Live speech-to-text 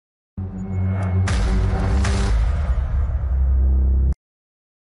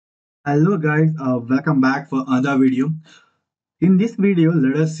Hello guys, welcome back for another video. In this video,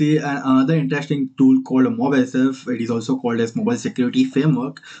 let us see another interesting tool called MobSF. It is also called as Mobile Security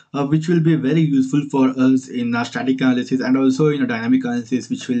Framework, which will be very useful for us in static analysis and also in a dynamic analysis,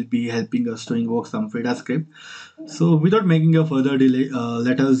 which will be helping us to invoke some FIDA script. So without making a further delay,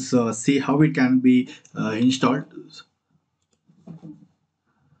 let us see how it can be installed.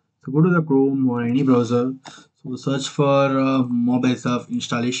 So go to the Chrome or any browser. So search for MobSF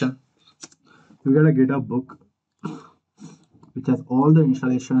installation. You get a GitHub book which has all the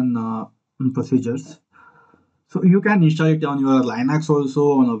installation procedures. So you can install it on your Linux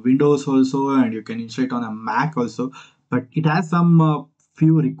also, on a Windows also, and you can install it on a Mac also. But it has some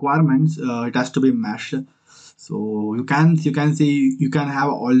few requirements. It has to be meshed. So you can see you can have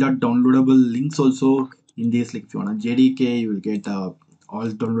all the downloadable links also in this. Like if you want a JDK, you will get all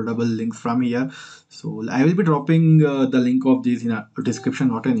downloadable links from here. So I will be dropping the link of this in a description,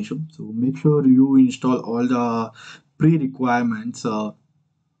 not an issue. So make sure you install all the pre-requirements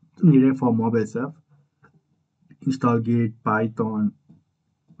needed for MobSF. Install Git, Python,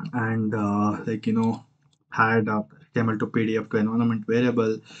 and add HTML to PDF to environment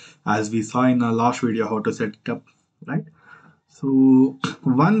variable, as we saw in our last video how to set it up, right? So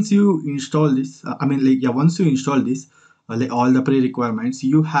once you install this, once you install this, like all the pre-requirements,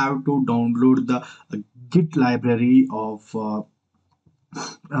 you have to download the Git library of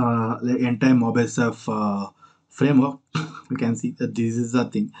the entire MobSF framework. You can see that this is the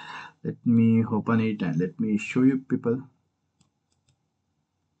thing. Let me open it and let me show you people.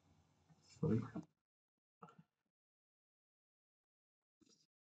 Sorry.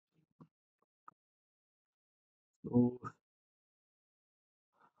 So,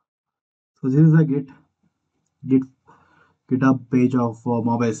 so this is the Git GitHub page of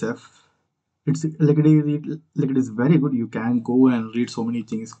MobSF. It's like it is very good. You can go and read so many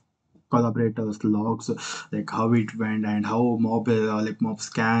things, collaborators, logs, like how it went and how mob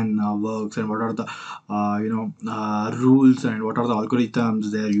scan works, and what are the rules, and what are the algorithms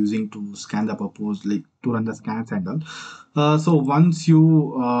they are using to scan the purpose, like to run the scans and all. So once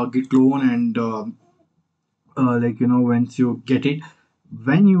you get clone and once you get it,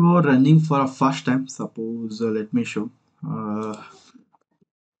 when you are running for a first time, suppose let me show uh,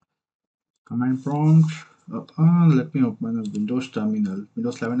 command prompt. Let me open a Windows terminal.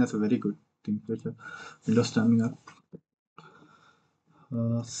 Windows 11 has a very good thing feature. Windows terminal.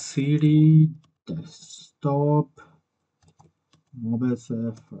 CD desktop mobile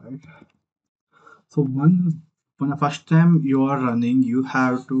self, right? So when the first time you are running, you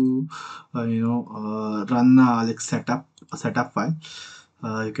have to run like setup file.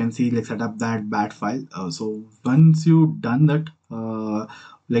 You can see like set up that bat file. So once you done that,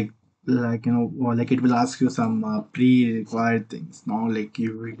 like or like it will ask you some pre-required things. Now like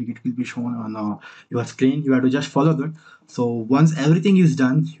it will be shown on your screen. You have to just follow that. So once everything is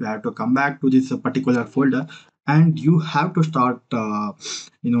done, you have to come back to this particular folder, and you have to start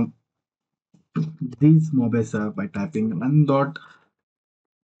you know these mobiles by typing run.bat.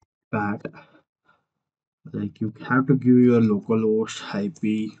 Like you have to give your local host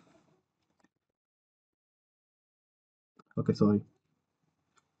IP. Okay, sorry.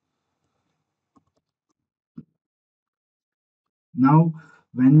 Now,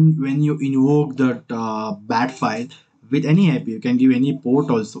 when you invoke that bat file with any IP, you can give any port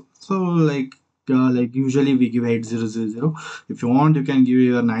also. So like usually we give 8000. If you want, you can give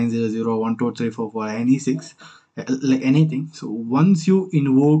your 900 1 2 3 4 4 any six, like anything. So once you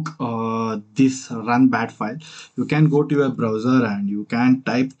invoke this run bat file, you can go to your browser and you can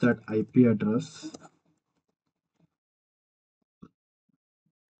type that IP address.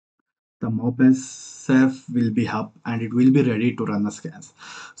 The MobSF will be up and it will be ready to run the scans.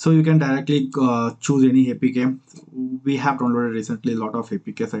 So you can directly choose any APK. We have downloaded recently a lot of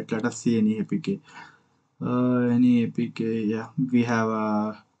APK sites. Let us see any APK. Any APK, yeah, we have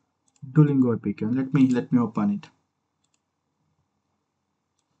a Duolingo APK. Let me open it.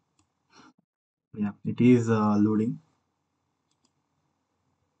 Yeah, it is loading.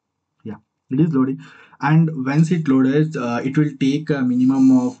 Yeah, it is loading, and once it loaded, it will take a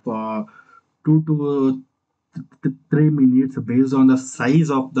minimum of 2 to 3 minutes based on the size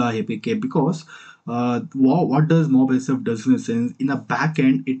of the APK, because what does MobSF does in a sense, in a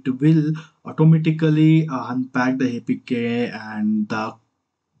backend it will automatically unpack the APK, and the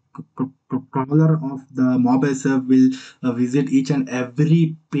crawler of the MobSF will visit each and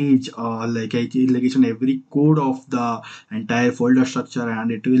every page, like each and every code of the entire folder structure,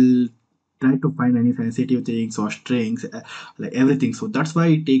 and it will try to find any sensitive things or strings, like everything. So that's why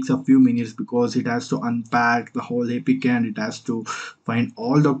it takes a few minutes, because it has to unpack the whole APK, and it has to find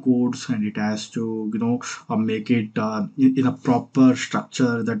all the codes, and it has to make it in a proper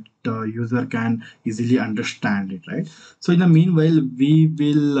structure that user can easily understand it, right? So in the meanwhile, we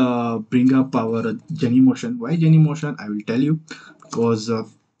will bring up our Genymotion. Why Genymotion? I will tell you, because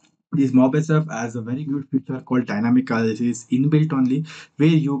this MobSF has a very good feature called dynamic analysis inbuilt only, where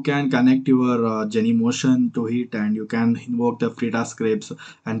you can connect your Genymotion to it, and you can invoke the Frida scripts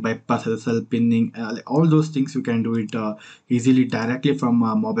and bypass SSL pinning. Like all those things you can do it easily directly from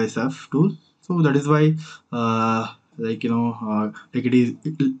MobSF tool. So that is why, like it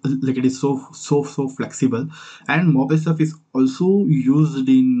is so flexible. And MobSF is also used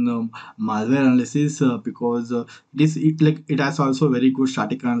in malware analysis, because it has also very good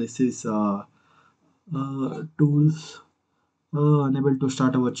static analysis tools. Unable to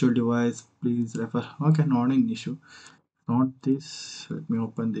start a virtual device, please refer. Okay, not an issue. Not this. Let me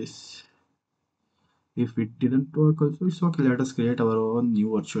open this. If it didn't work also, it's okay. Let us create our own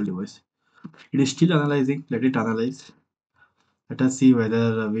new virtual device. It is still analyzing. Let it analyze. Let us see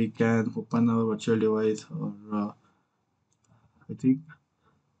whether we can open our virtual device, or I think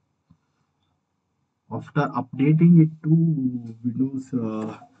after updating it to Windows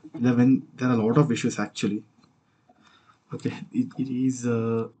 11, there are a lot of issues actually. Okay, it is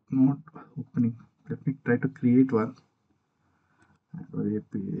not opening. Let me try to create one. Android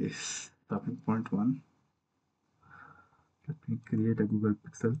 7.1. Let me create a Google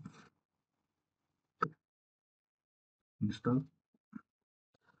Pixel. Install.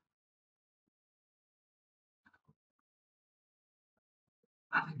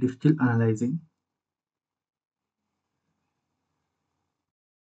 It is still analyzing.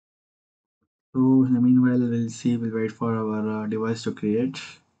 So in the meanwhile, we'll see. We'll wait for our device to create.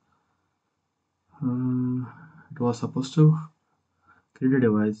 Uh, it was supposed to create a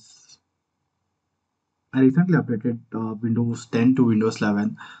device. I recently updated Windows 10 to Windows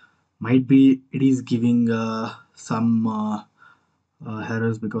 11. Might be it is giving some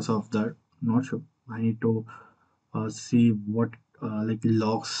errors because of that. Not sure. I need to see what like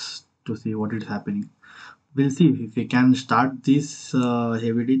logs to see what is happening. We'll see if we can start this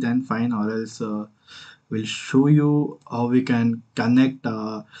AVD, then fine, or else we'll show you how we can connect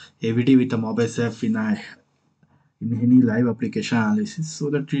AVD with the MobSF in any live application analysis, so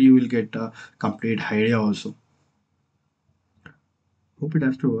that you will get a complete idea also. Hope it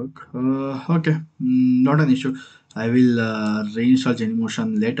has to work. Okay, not an issue. I will reinstall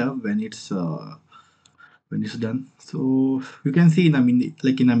Genymotion later when it's done. So you can see in a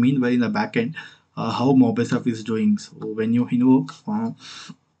like in a meanwhile in the backend how MobSF is doing. So when you invoke,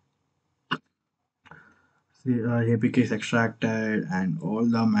 see, APK is extracted, and all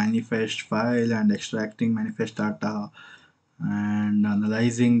the manifest file and extracting manifest data, and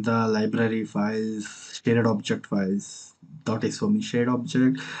analyzing the library files, shared object files. Dot is for me shared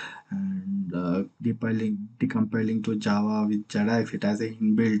object, and decompiling to Java with Jadx. It has a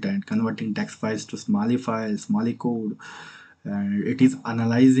inbuilt, and converting text files to Smalley files, Smalley code, and it is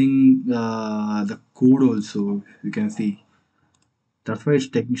analyzing the code also. You can see that's why it's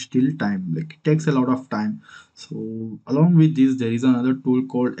taking still time, like it takes a lot of time. So along with this, there is another tool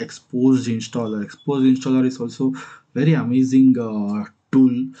called exposed installer. Exposed installer is also very amazing tool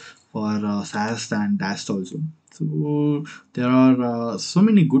for SAST and DAST also. So there are so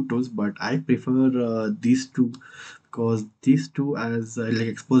many good tools, but I prefer these two, because these two as like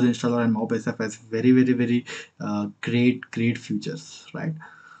exposed installer and MobSF has very great features, right?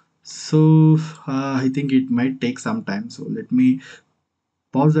 So I think it might take some time, so let me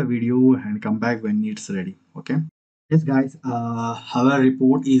pause the video and come back when it's ready. Okay. Yes, guys. Our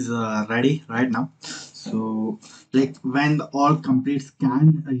report is ready right now. So, like when the all complete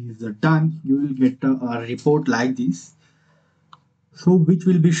scan is done, you will get a report like this. So, which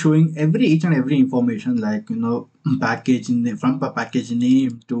will be showing every each and every information, like package from the package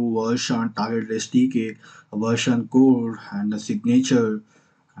name to version, target SDK, version code, and the signature,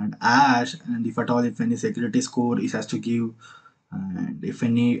 and ash, and if at all if any security score it has to give, and if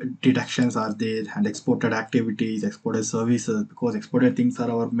any deductions are there, and exported activities, exported services, because exported things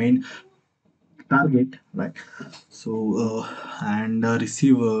are our main target, right? So and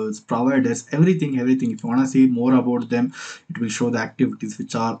receivers, providers, everything. If you want to see more about them, it will show the activities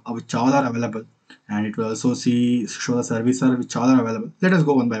which all are available, and it will also show the services which all are available. Let us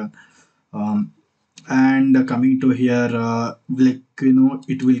go one by one. And coming to here, like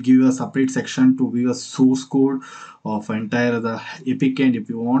it will give you a separate section to view a source code of entire the APK. And if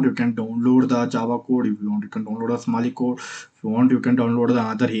you want, you can download the Java code. If you want, you can download a Somali code. If you want, you can download the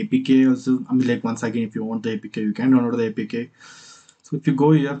other APK also. I mean, like, once again, if you want the APK, you can download the APK. So if you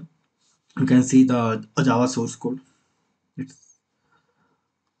go here, you can see the Java source code. It's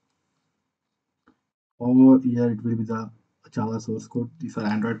all here. It will be the Java source code. These are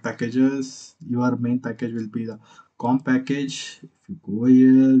Android packages. Your main package will be the COM package. If you go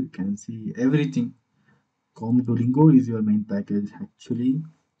here, you can see everything. COM Duolingo is your main package actually,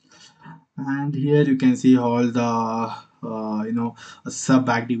 and here you can see all the sub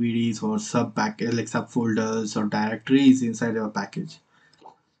activities or sub pack like subfolders or directories inside your package.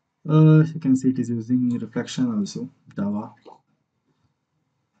 You can see it is using reflection also Java.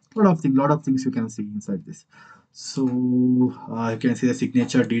 Lot of things you can see inside this. So you can see the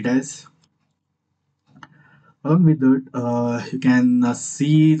signature details. Along with that, you can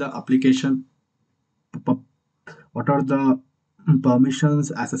see the application. What are the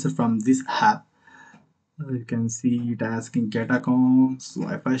permissions accessed from this app? You can see it asking get accounts,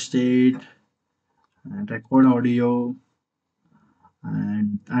 Wi-Fi state, and record audio,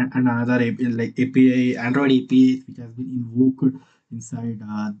 and another like API, Android API, which has been invoked inside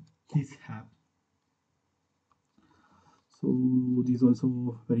this app. So these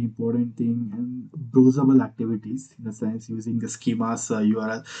also very important thing, and browsable activities in the sense using the schemas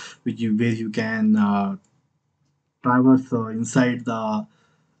URL, where you can traverse inside the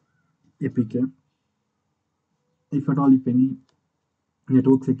APK. If at all, if any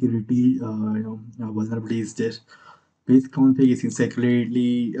network security vulnerability is there, base config is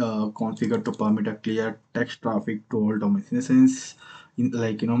insecurely configured to permit a clear text traffic to all domains. In a sense,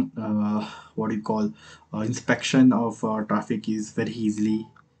 what you call inspection of traffic is very easily.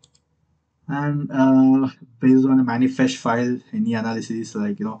 And based on a manifest file, any analysis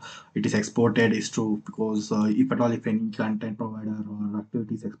it is exported is true, because if at all, if any content provider or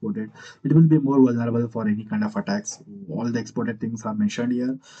activity is exported, it will be more vulnerable for any kind of attacks. All the exported things are mentioned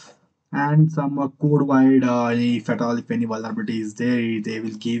here, and some code wide, if at all, if any vulnerability is there, they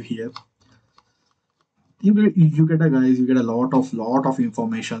will give here. You get a guys, you get a lot of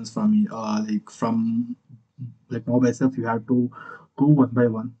informations from like MobSF. You have to go one by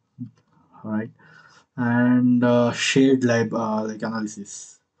one, all right? And shared like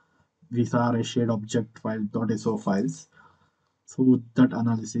analysis. These are a shared object file .so files. So that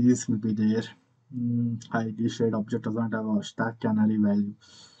analysis will be there. Hi, this shared object doesn't have a stack canary value,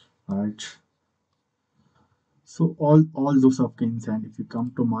 right? So all those opkins, and if you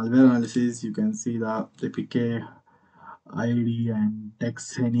come to malware analysis, you can see the APK ID and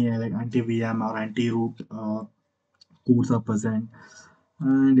text any like anti-VM or anti-root codes are present.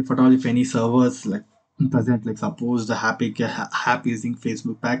 And if at all, if any servers like present, like suppose the app using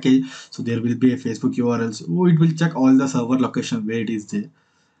Facebook package, so there will be a Facebook URL. So it will check all the server location where it is there.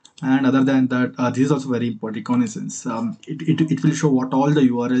 And other than that, this is also very important reconnaissance. It will show what all the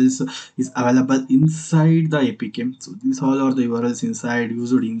URLs is available inside the APK. So these all are the URLs inside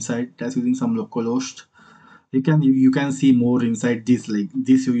used inside that's using some localhost. You can see more inside this, like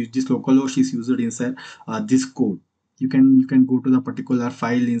this localhost is used inside this code. You can go to the particular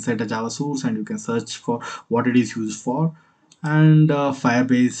file inside the Java source, and you can search for what it is used for, and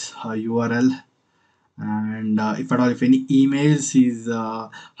Firebase URL. And if at all, if any emails is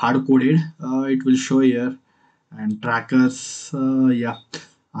hard coded, it will show here. And trackers, yeah,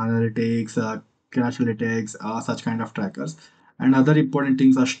 analytics, crash analytics, such kind of trackers. And other important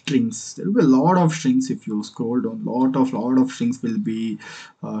things are strings. There will be a lot of strings. If you scroll down, lot of strings will be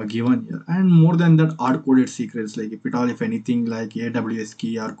given here. And more than that, hard coded secrets, like if at all, if anything like AWS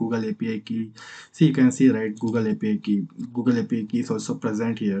key or Google API key. See, you can see, right, Google API key is also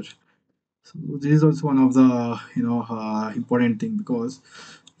present here. So this is also one of the important thing, because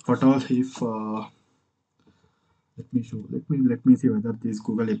what all if let me see whether this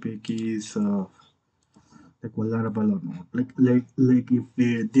Google API key is like vulnerable or not. Like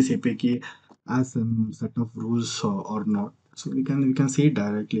if this API key has some set of rules or not. So we can see it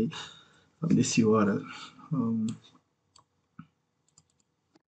directly from this URL. Um,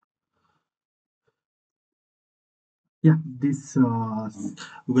 yeah, this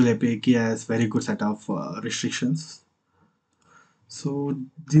Google API key has very good set of restrictions. So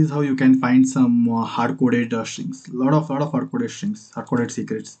this is how you can find some hard-coded strings. Lot of hard-coded strings, hard-coded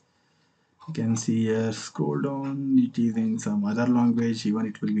secrets. You can see here. Scroll down. It is in some other language. Even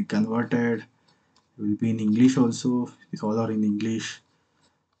it will be converted. It will be in English also. It's all are in English.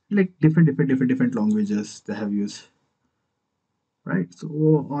 Like different languages they have used. Right. So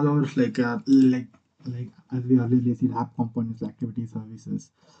all are like like as we earlier said, app components, activity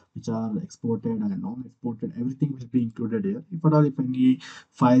services, which are exported and non-exported, everything will be included here. If at all, if any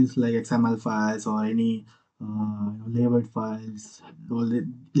files like XML files or any labeled files,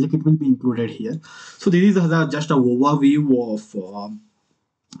 like it will be included here. So this is just a overview of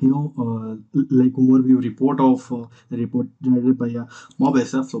like overview report of the report generated by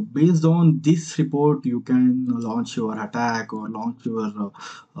MobSF. So based on this report, you can launch your attack or launch your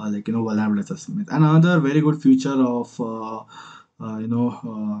vulnerable assessment. Another very good feature of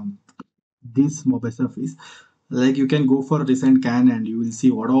this MobSF is like you can go for recent scan and you will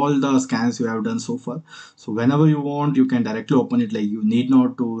see what all the scans you have done so far. So whenever you want, you can directly open it. Like you need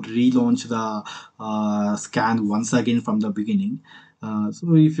not to relaunch the scan once again from the beginning.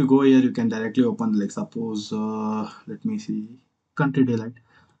 So if you go here, you can directly open, like suppose let me see, country daylight.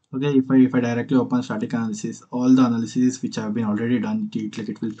 Okay, if I directly open static analysis, all the analysis which have been already done,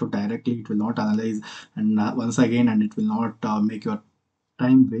 it will show directly. It will not analyze and once again, and it will not make your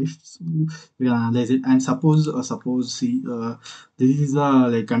time waste. So we can analyze it. And suppose see, this is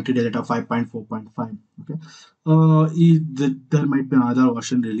like country data 5.4.5. Okay, there might be another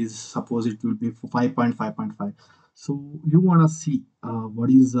version release. Suppose it will be for 5.5.5. So you want to see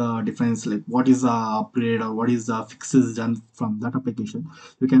what is the difference, like what is the upgrade or what is the fixes done from that application.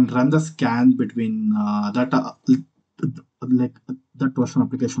 You can run the scan between like that version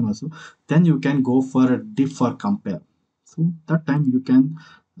application also. Then you can go for a diff or compare. So that time you can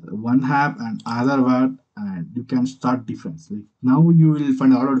one app and other word, and you can start difference. Like now you will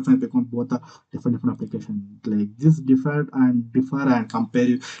find a lot of difference between both the different application. Like this differ and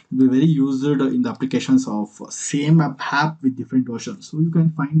compare will be very used in the applications of same app with different versions. So you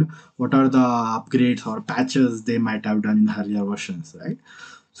can find what are the upgrades or patches they might have done in earlier versions, right?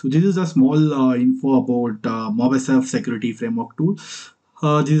 So this is a small info about MobSF security framework tool.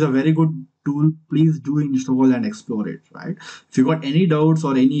 This is a very good tool. Please do install and explore it. Right. If you got any doubts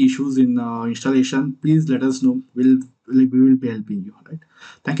or any issues in installation, please let us know. We will be helping you. Right.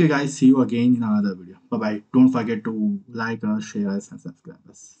 Thank you guys. See you again in another video. Bye bye. Don't forget to like us, share us, and subscribe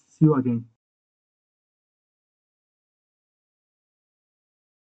us. See you again.